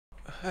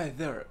Hi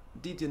there,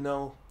 did you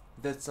know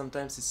that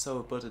sometimes it's so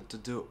important to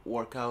do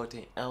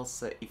workouting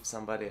also if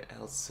somebody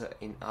else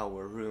in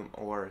our room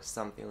or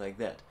something like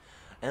that?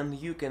 And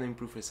you can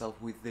improve yourself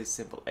with these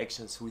simple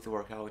actions with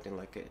workouting,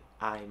 like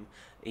I'm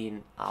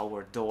in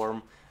our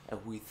dorm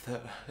with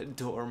a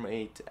dorm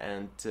mate,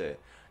 and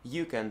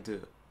you can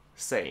do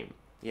same.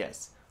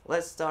 Yes,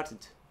 let's start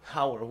it.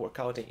 Our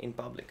workouting in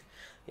public.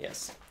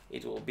 Yes,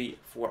 it will be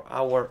for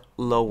our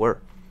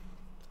lower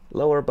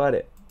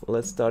body.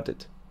 Let's start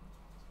it.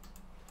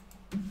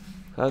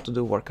 How to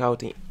do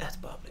workouting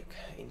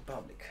in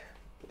public.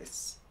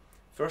 Please.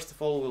 First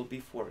of all, will be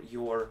for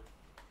your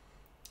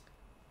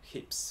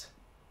hips.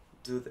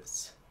 Do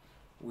this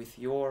with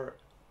your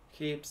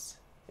hips.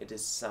 It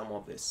is some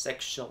of the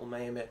sexual,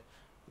 maybe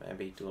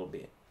it will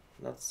be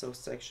not so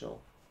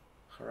sexual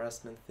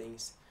harassment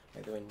things.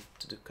 By the way,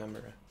 to the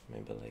camera,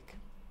 maybe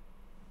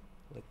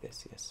like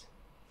this. Yes,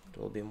 it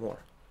will be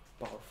more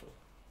powerful.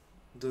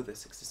 Do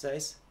this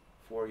exercise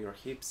for your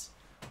hips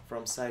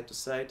from side to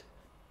side.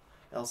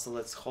 Also,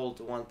 let's hold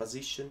one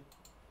positioning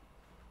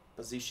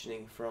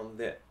from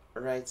the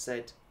right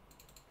side,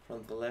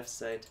 from the left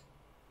side,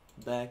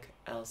 back,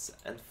 also,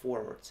 and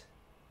forward.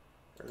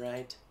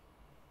 Right,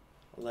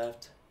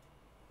 left,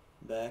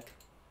 back,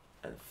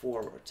 and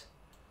forward.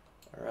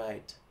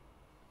 Right,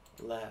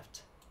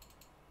 left,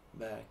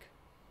 back,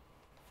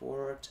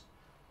 forward.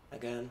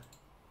 Again,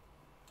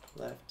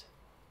 left,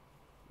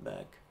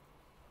 back,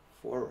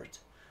 forward.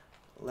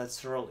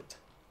 Let's roll it.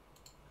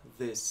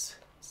 This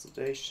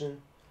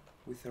situation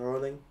with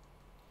rolling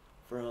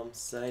from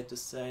side to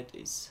side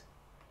is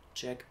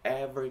check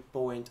every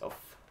point of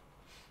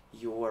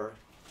your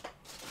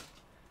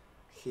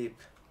hip,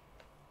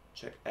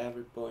 check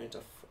every point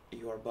of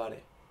your body.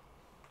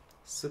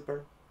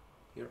 Super,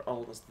 you're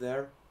almost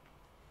there.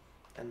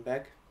 And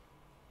back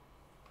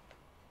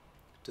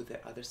to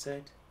the other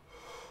side.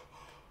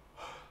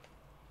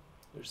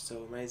 You're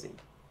so amazing.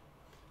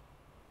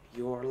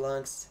 Your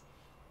lungs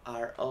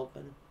are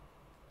open.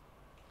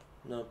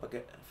 Don't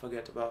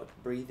forget about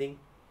breathing.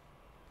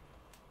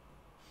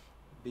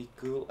 Be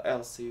cool,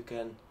 else you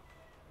can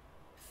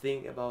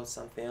think about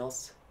something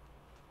else.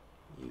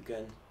 You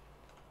can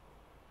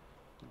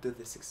do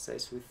this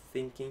exercise with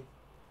thinking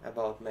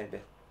about maybe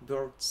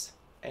birds,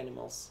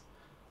 animals,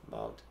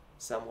 about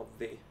some of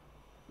the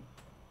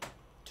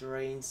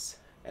trains,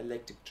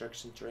 electric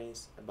traction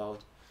trains,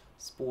 about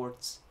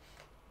sports,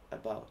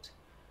 about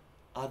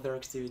other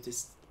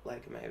activities,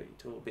 like maybe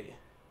it will be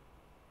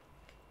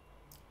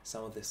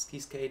some of the ski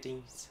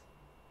skating,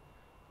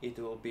 it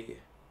will be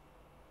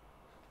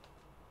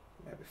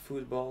maybe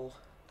football,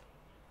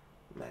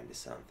 maybe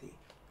something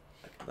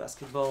like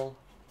basketball,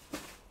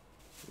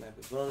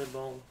 maybe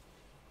volleyball,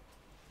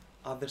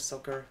 other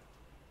soccer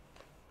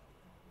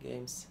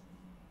games.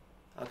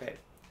 Okay,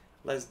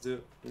 let's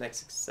do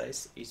next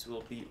exercise. It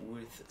will be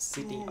with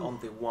sitting on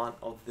the one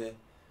of the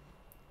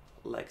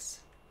legs.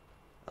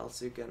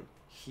 Also you can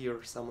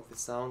hear some of the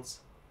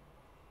sounds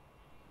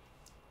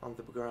on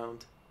the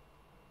background.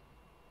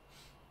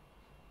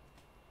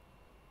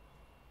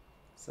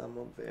 Some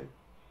of the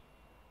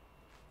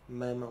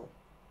mammal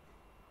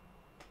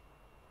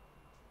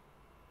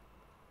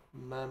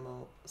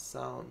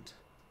sound.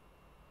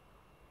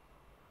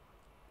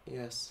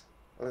 Yes,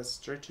 let's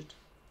stretch it.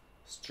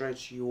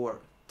 Stretch your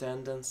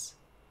tendons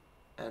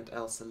and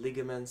also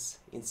ligaments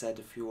inside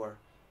of your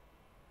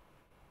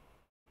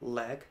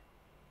leg.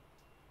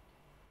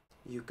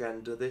 You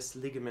can do this.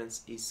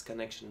 Ligaments is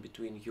connection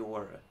between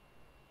your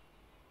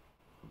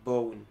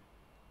bone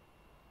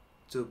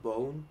to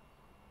bone,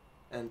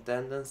 and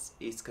tendons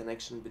is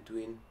connection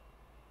between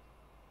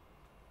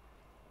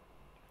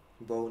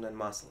bone and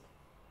muscle.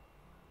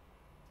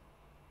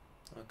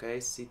 Okay,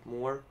 sit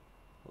more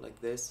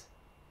like this.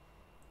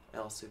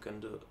 Else you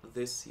can do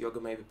this yoga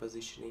maybe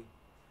positioning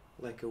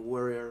like a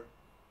warrior,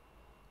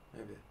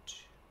 maybe.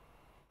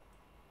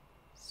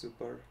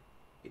 Super,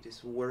 it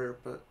is warrior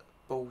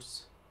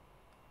pose.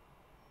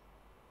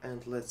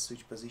 And let's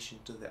switch position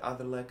to the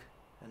other leg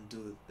and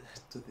do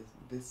to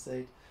this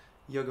side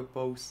yoga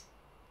pose,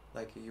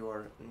 like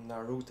your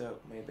Naruto,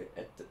 maybe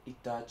at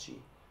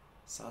Itachi,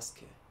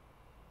 Sasuke,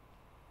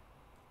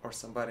 or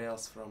somebody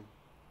else from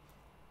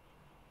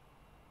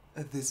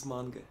this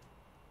manga.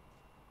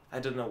 I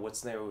don't know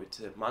what's name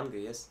with manga.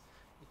 Yes,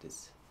 it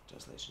is.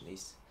 Translation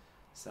is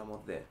some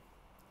of the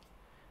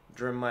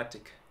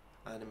dramatic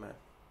anime.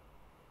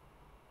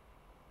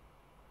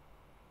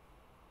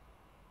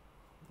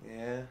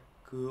 Yeah,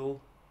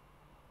 cool.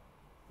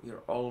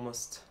 You're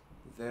almost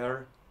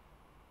there.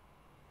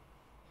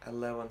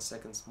 11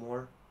 seconds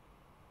more.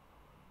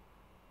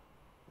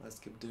 Let's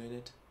keep doing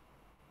it.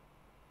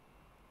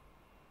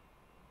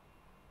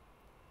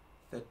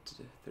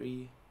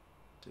 3,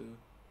 2,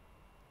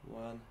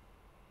 1.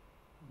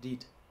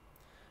 Did.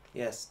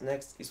 Yes,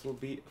 next it will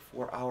be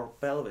for our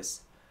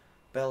pelvis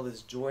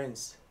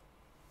joints.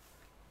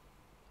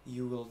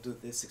 You will do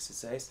this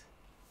exercise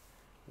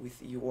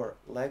with your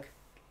leg.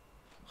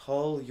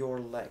 Whole your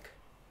leg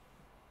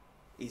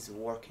is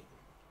working.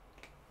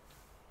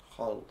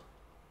 Whole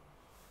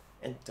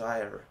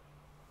entire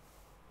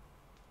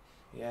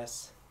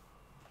Yes.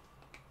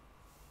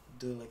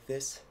 Do like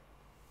this.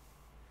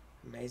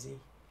 Amazing.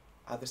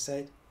 Other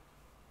side.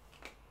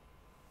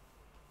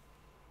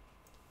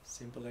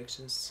 Simple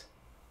actions.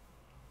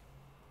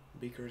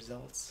 Big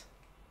results.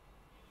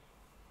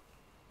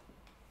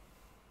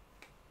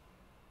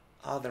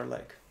 Other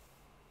leg.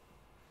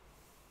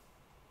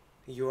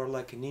 You are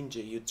like a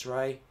ninja.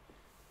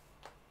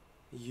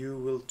 You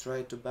will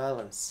try to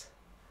balance,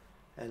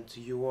 and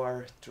you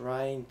are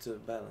trying to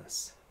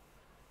balance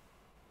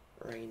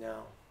right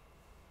now.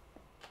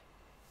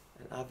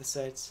 And other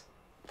sides,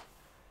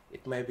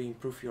 it maybe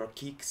improve your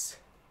kicks.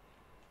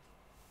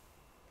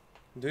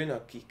 Do you know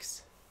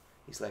kicks?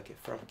 It's like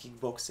from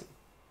kickboxing.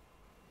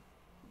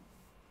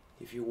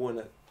 If you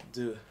wanna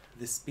do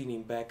the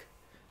spinning back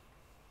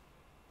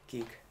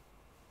kick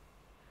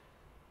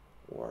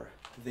or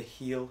the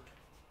heel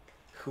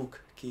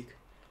hook kick,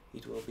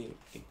 it will be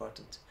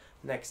important.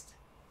 Next,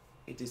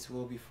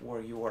 will be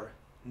for your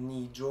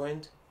knee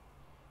joint,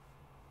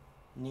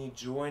 knee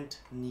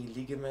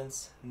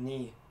ligaments,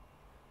 knee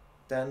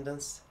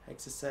tendons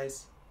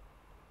exercise.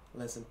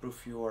 Let's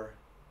improve your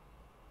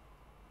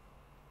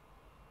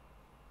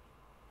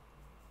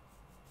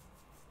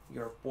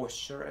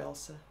posture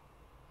also,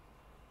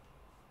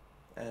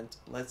 and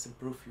let's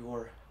improve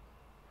your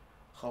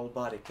whole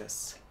body,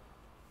 because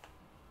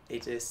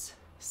it is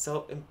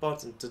so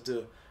important to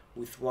do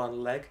with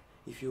one leg.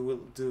 If you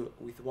will do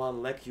with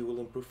one leg, you will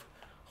improve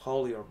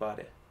whole your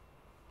body,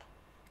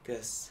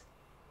 because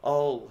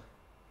all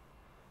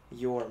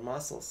your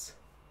muscles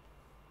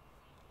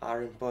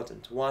are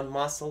important. One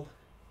muscle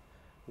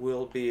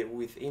will be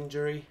with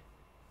injury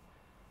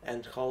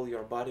and whole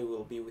your body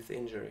will be with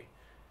injury,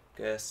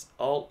 because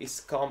all is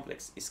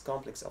complex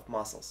of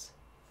muscles,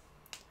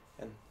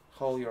 and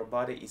whole your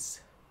body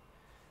is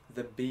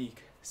the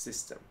big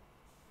system.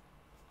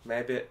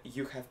 Maybe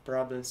you have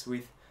problems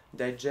with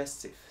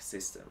digestive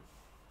system.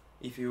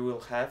 If you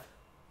will have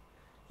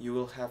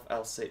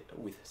also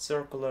with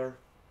circular,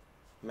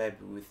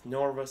 maybe with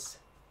nervous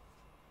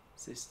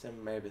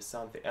system, maybe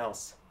something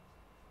else.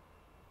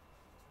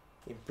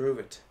 Improve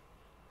it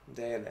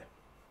daily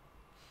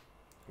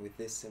with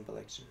this simple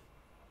action.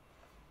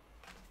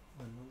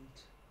 1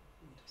 moment.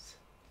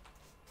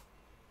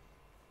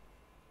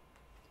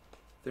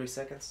 3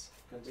 seconds.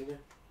 Continue.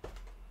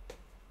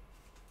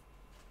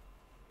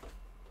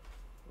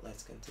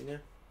 Let's continue.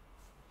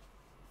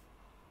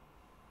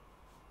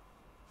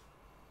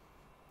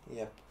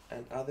 Yep,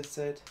 and other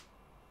side.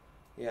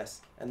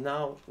 Yes, and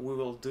now we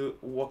will do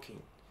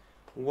walking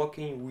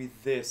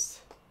with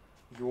this,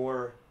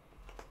 your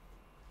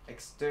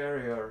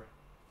exterior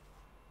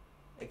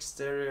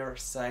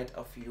side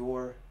of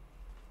your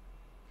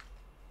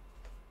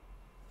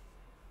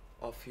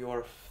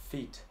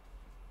feet,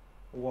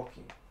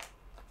 walking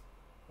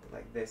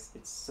like this.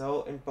 It's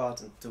so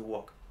important to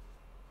walk.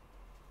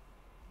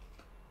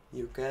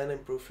 You can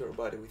improve your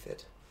body with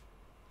it,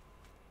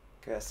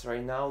 because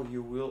right now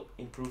you will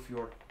improve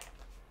your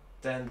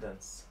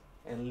tendons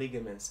and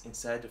ligaments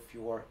inside of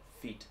your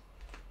feet,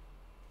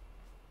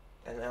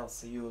 and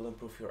also you will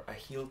improve your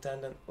Achilles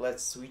tendon.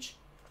 Let's switch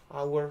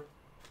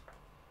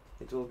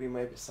it will be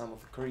maybe some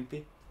of the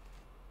creepy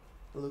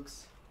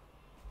looks.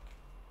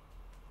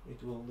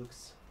 It will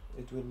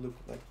look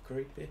like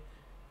creepy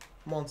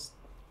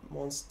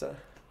monster,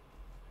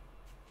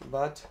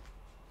 but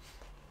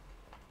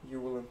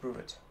you will improve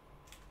it.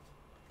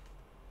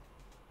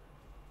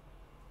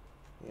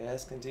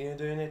 Yes, continue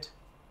doing it.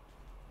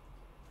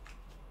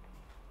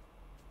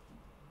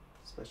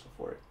 Special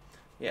for it.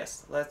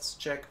 Yes, let's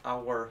check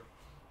our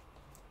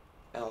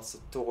Elsa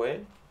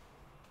toy,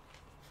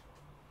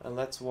 and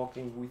let's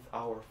walking with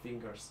our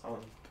fingers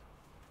on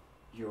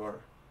your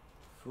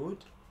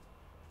foot,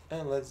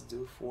 and let's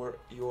do for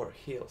your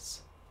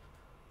heels.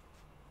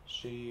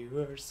 She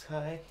wears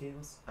high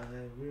heels,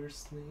 I wear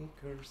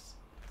sneakers.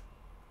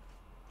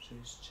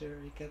 She's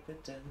cherry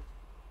captain,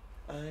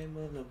 I'm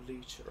on a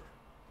bleacher.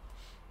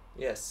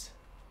 Yes,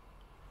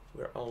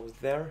 we're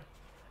almost there,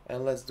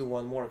 and let's do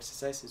one more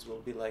exercise. It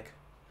will be like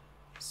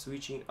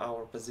switching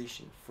our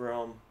position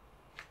from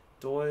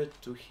toe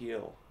to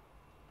heel.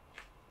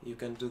 You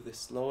can do this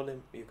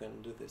slowly, you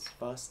can do this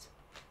fast.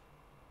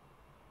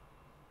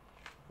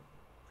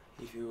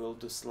 If you will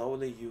do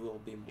slowly, you will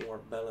be more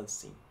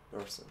balancing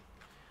person,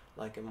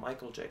 like a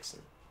Michael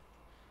Jackson.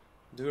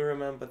 Do you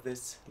remember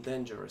this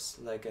dangerous,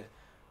 like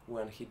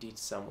when he did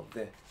some of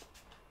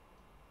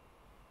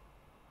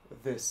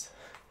this?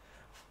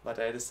 But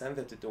I understand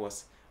that it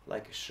was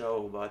like a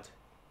show, but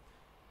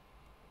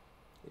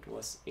it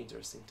was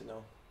interesting to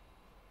know.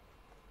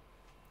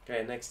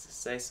 Okay, next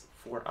exercise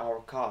for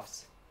our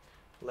calves.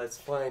 Let's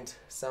find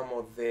some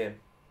of the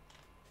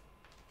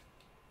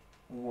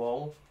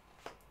wall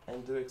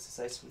and do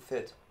exercise with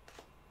it.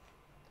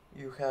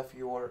 You have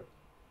your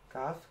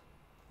calf,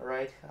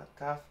 right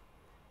calf,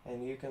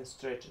 and you can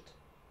stretch it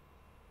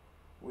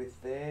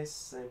with this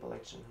simple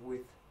action,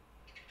 with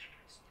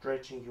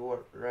stretching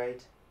your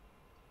right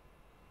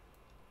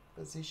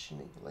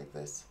positioning like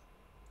this.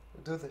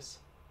 Do this.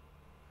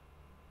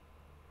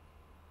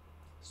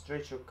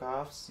 stretch your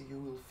calves, you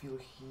will feel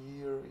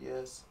here,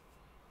 yes,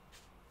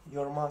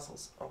 your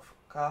muscles of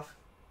calf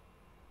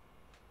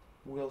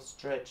will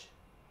stretch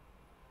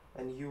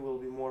and you will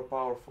be more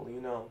powerful,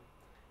 you know.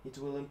 It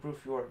will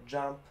improve your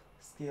jump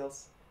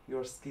skills,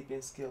 your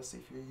skipping skills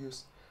if you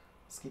use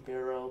skipping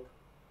rope.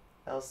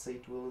 Also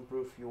it will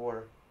improve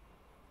your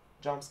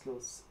jump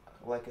skills,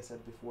 like I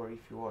said before,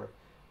 if you are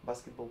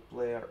basketball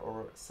player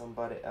or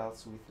somebody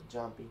else with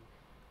jumping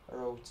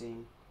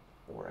routine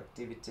or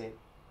activity,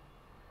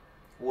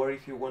 or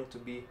if you want to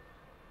be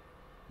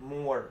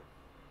more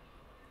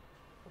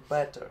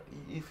better,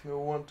 if you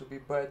want to be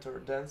better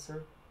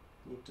dancer,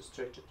 you need to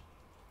stretch it.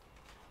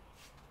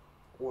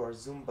 Or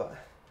Zumba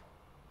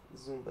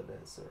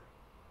dancer,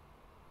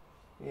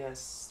 yes,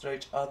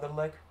 stretch other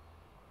leg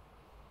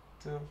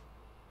too.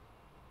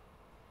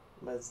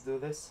 Let's do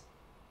this.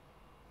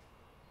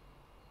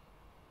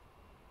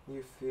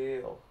 You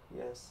feel,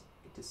 yes,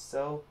 it is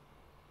so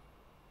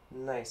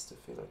nice to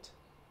feel it.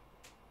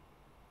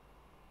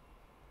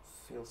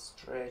 Feel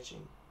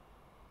stretching,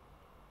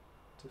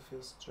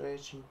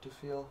 to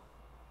feel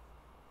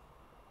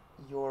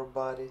your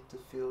body, to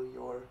feel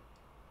your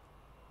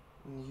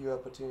new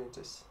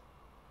opportunities.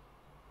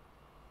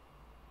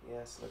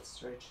 Yes, let's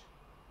stretch.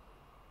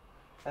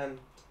 And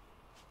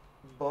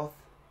both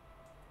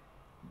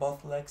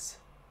legs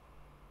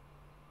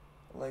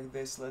like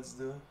this, let's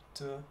do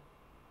too.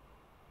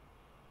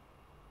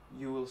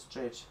 You will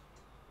stretch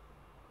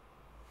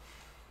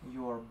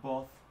your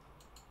both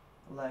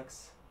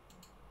legs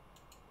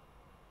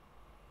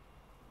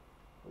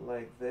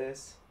like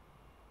this.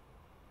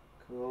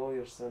 Cool,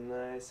 you're so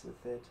nice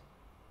with it.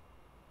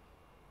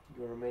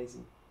 You're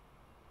amazing.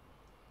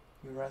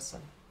 You're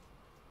awesome.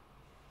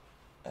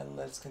 And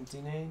let's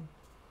continue.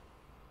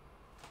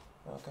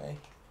 Okay,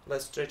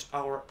 let's stretch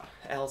our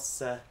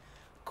else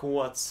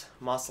quads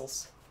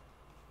muscles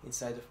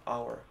inside of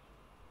our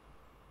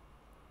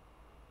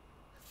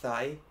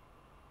thigh.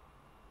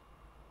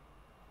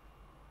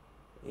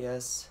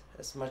 Yes,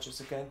 as much as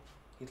you can.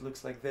 It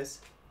looks like this.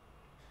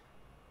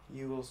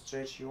 You will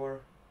stretch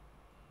your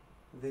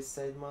this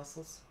side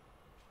muscles.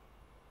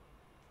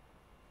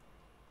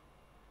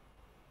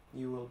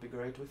 You will be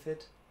great with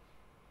it.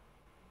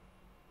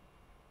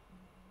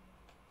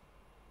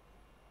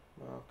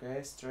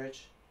 Okay,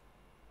 stretch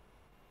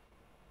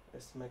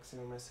as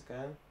maximum as you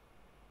can,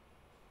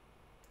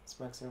 as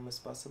maximum as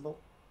possible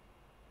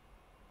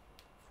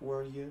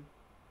for you.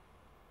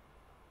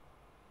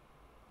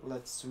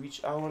 Let's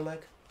switch our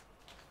leg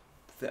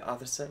to the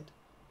other side.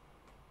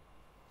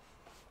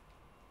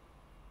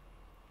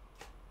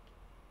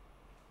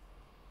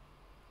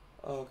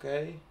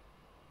 Okay,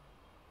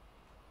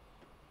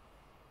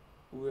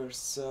 we're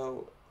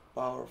so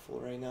powerful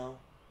right now.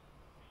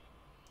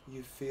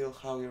 You feel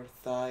how your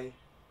thigh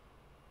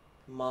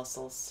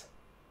muscles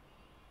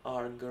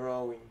are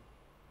growing.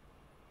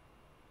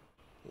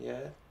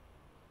 Yeah,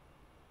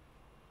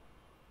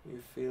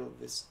 you feel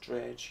the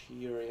stretch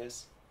here,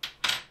 yes.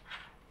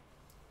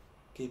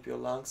 Keep your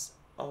lungs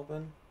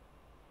open.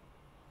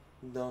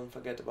 Don't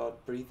forget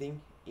about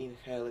breathing.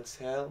 Inhale,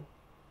 exhale.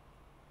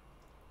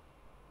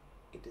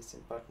 It is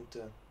important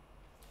too.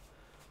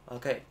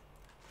 Okay,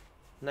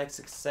 next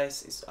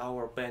exercise is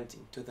our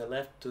bending to the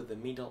left, to the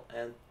middle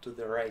and to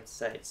the right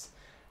sides.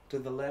 To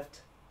the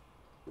left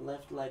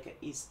leg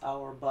is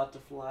our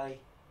butterfly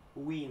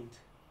wind.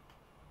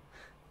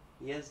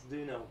 Yes, do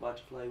you know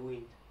butterfly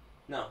wind?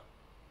 No,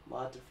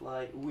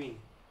 butterfly wing.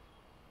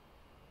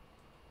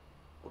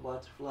 A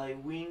butterfly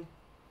wing,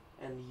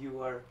 and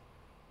you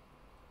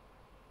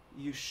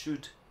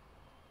should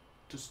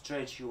to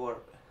stretch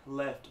your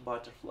left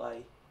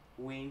butterfly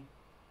wing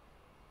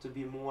to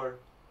be more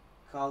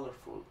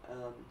colorful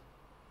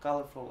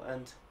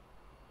and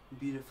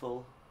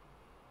beautiful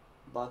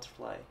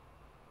butterfly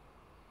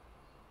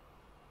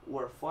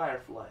or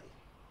firefly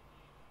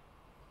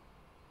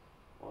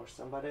or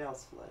somebody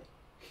else fly,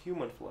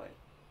 human fly.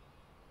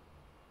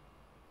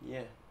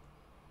 Yeah,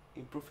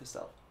 improve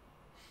yourself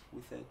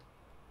with it.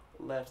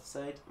 Left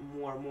side,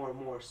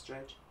 more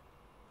stretch.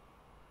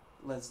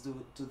 Let's do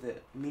it to the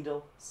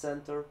middle,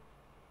 center,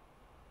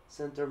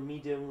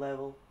 medium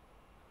level,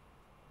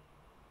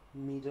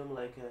 medium,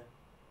 like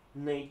a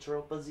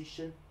neutral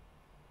position.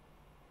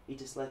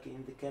 It is like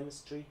in the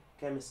chemistry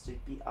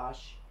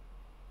pH.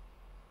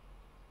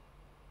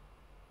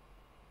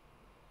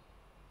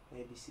 A,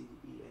 B, C, D,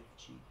 E, F,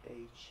 G,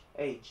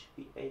 H,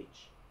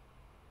 pH.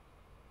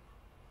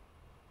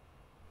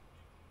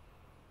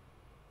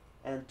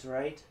 And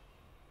right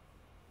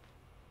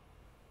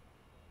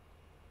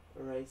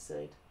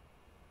side,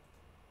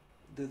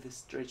 do the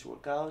stretch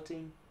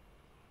workouting.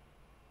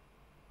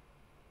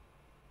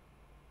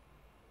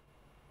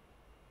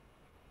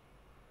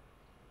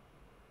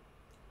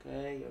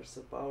 Okay, you're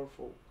so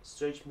powerful.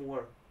 Stretch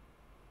more.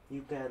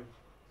 You can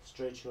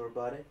stretch your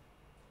body,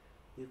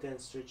 you can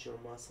stretch your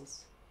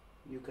muscles,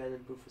 you can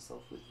improve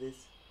yourself with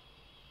this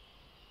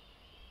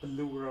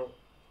plural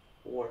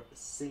or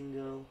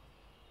single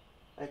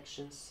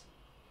actions.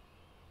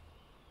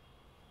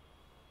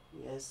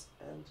 Yes,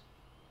 and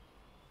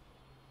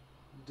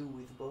do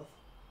with both.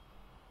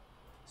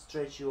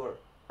 Stretch your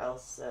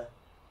also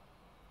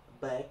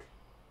back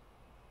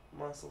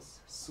muscles.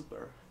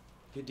 Super,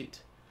 you did.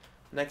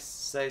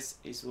 Next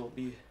exercise will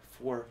be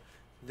for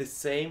the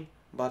same,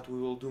 but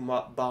we will do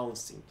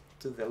bouncing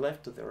to the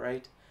left, to the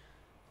right,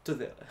 to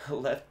the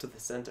left, to the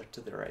center,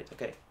 to the right.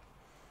 Okay.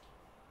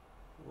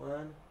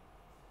 1,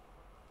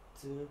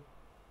 2,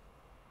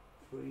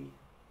 3,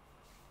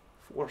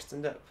 4.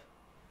 Stand up.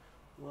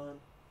 1,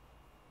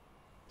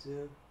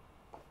 2,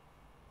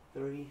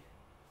 3,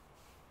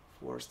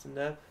 4. Stand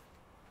up.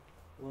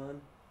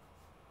 1,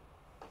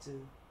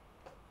 2,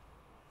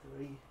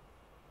 3,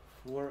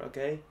 4.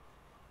 Okay.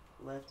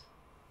 Left,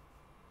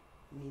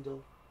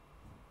 middle,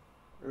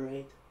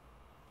 right,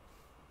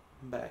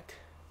 back.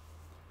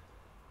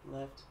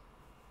 Left,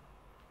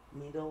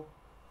 middle,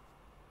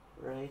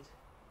 right,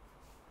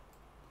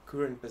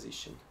 current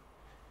position.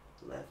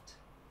 Left,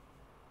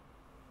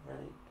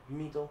 right,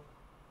 middle,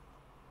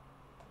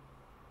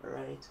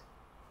 right,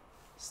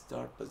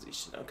 start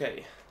position.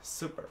 Okay,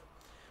 super.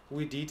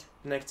 We did.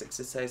 Next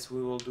exercise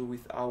we will do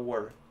with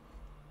our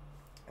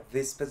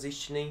this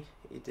positioning.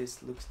 It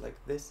looks like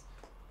this.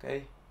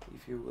 Okay,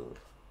 if you will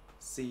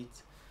see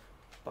it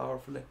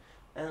powerfully,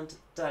 and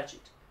touch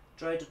it.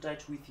 Try to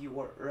touch with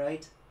your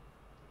right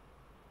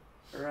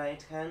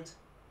hand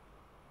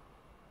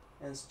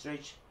and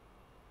stretch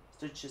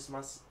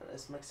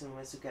as maximum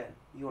as you can.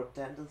 Your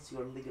tendons,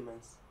 your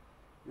ligaments,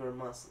 your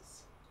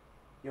muscles,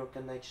 your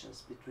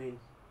connections between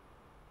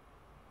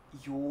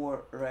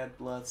your red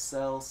blood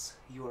cells,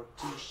 your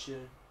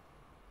tissue,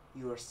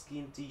 your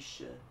skin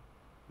tissue.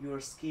 Your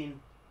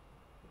skin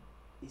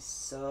is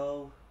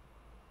so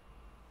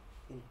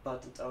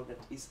important organ,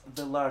 is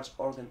the large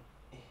organ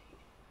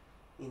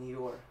in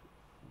your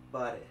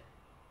body.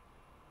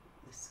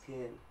 The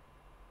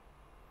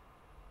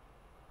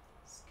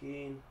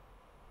skin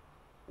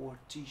or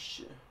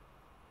tissue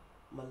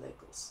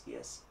molecules.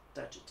 Yes,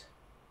 touch it.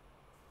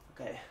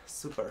 Okay,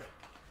 super.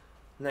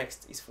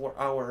 Next is for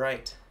our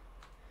right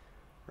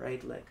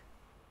leg.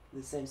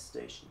 The same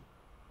situation.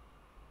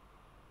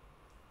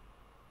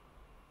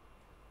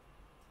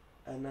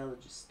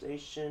 Analogy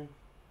station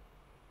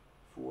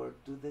for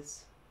do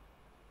this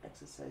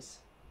exercise.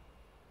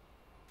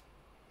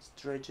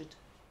 Stretch it.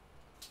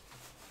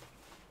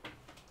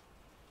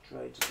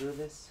 Try to do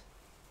this.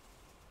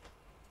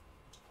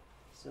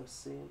 So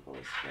simple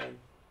as can.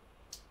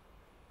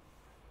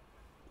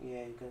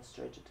 Yeah, you can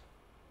stretch it.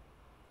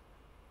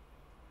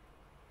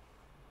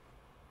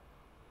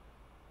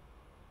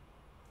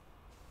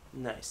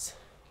 Nice.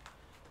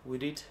 We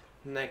did.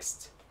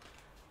 Next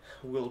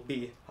will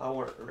be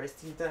our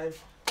resting time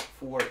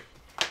for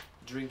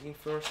drinking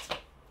first.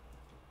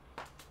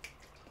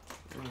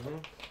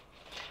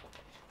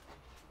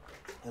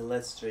 And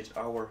let's stretch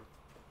our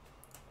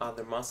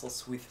other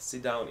muscles with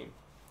sit downing.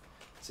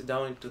 Sit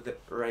downing to the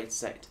right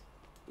side.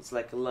 It's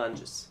like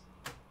lunges.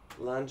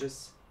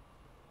 Lunges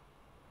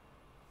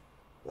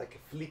like a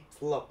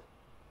flip-flop.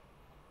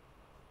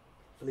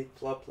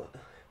 Flip-flop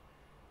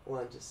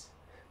lunges.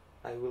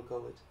 I will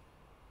call it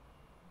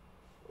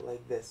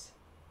like this.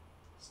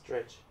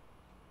 Stretch.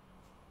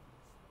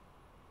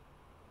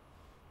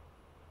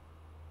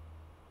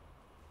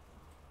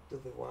 To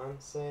the one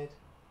side.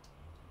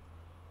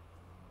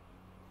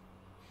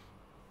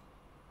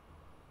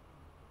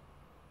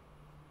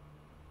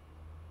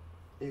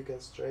 You can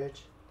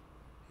stretch.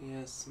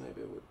 Yes,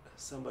 maybe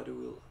somebody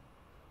will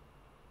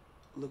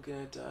looking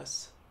at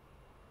us,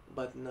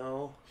 but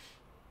now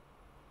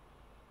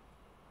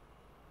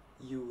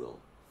you will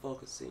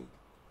focusing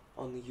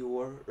on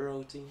your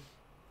routine.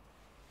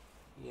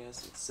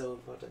 Yes, it's so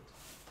important.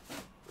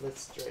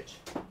 Let's stretch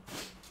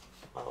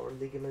our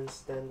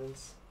ligaments,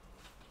 tendons,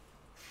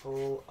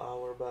 whole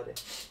our body.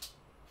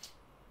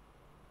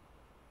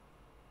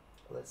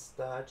 Let's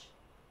touch.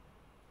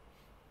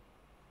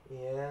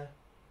 Yeah,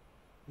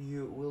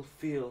 you will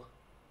feel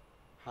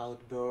how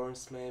it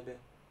burns. Maybe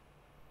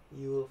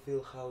you will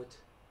feel how it.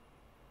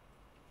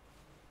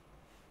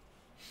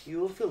 You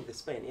will feel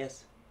this pain.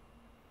 Yes.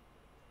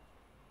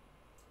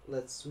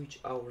 Let's switch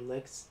our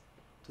legs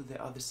to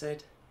the other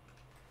side,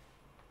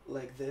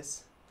 like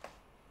this,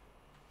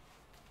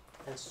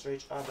 and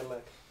stretch other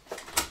leg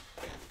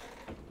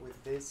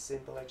with this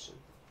simple action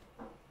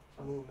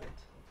movement.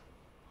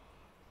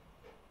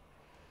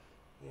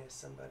 Yes,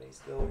 somebody is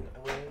going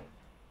away,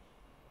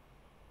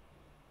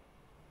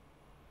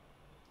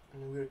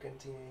 and we're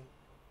continuing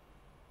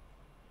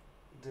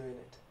doing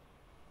it.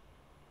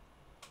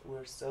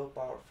 We're so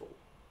powerful.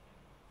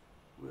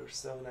 We're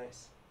so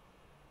nice.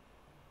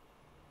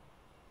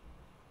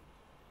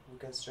 We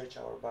can stretch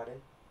our body.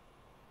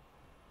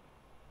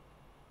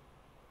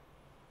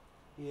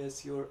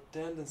 Yes, your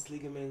tendons,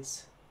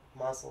 ligaments,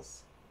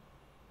 muscles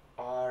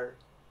are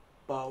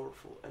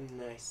powerful and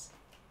nice.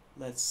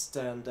 Let's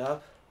stand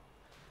up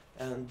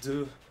and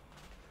do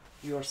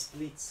your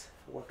splits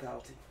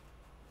workout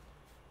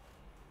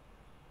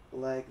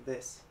like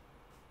this.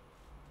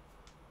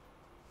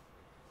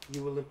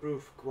 You will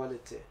improve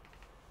quality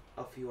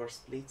of your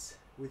splits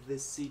with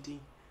this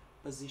sitting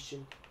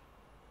position.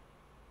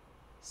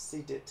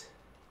 seated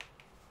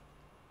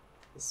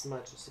as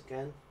much as you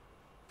can.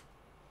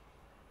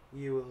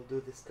 You will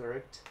do this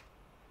correct.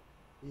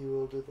 You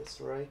will do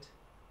this right.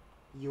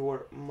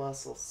 Your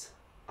muscles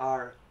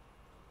are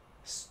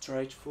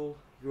stretchful.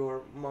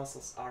 Your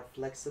muscles are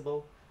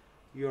flexible.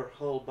 Your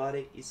whole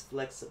body is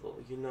flexible.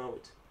 You know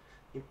it.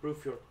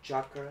 Improve your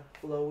chakra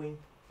flowing.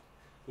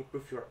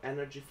 Improve your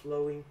energy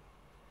flowing.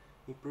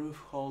 Improve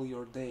whole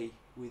your day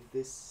with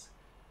this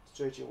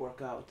stretching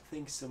workout.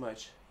 Thanks so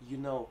much. You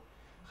know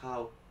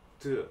how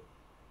to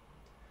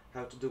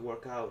do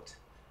workout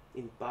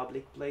in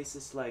public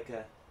places like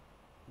a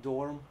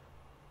dorm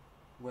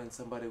when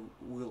somebody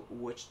will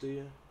watch to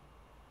you.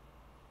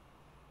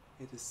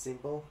 It is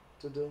simple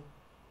to do.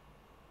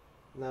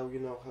 Now you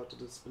know how to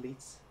do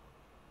splits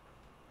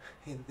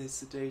in this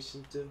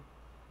situation too.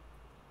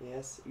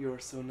 Yes, you're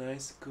so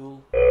nice,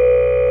 cool.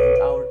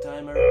 And our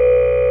time is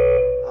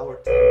over.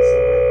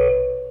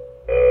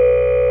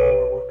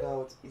 Our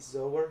workout is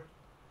over.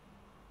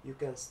 You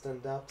can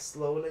stand up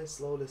slowly.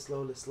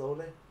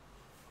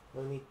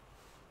 No need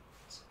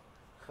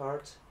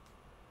hurt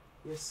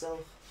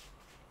yourself.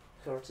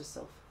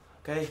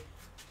 Okay,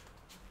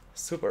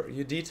 super,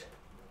 you did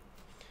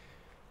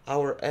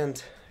our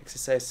end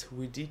exercise.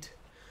 We did.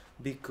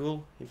 Be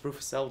cool, improve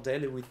yourself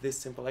daily with these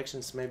simple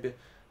actions. Maybe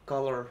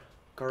color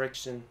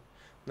correction,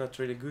 not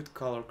really good.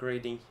 Color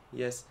grading,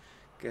 yes,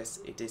 because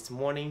it is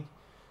morning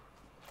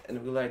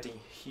and we're lighting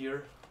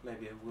here.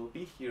 Maybe it will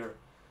be here,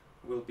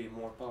 will be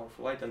more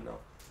powerful, I don't know.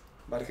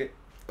 But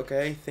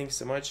okay, thanks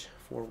so much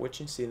for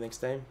watching. See you next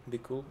time. Be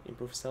cool,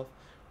 improve yourself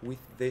with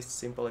these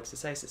simple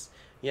exercises.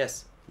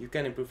 Yes, you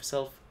can improve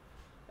yourself,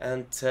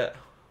 and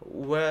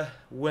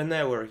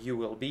whenever you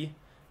will be,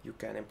 you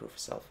can improve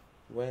yourself.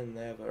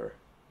 Whenever,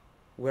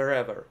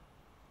 wherever,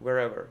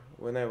 wherever,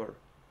 whenever,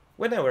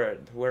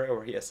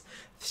 yes.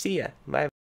 See ya. Bye.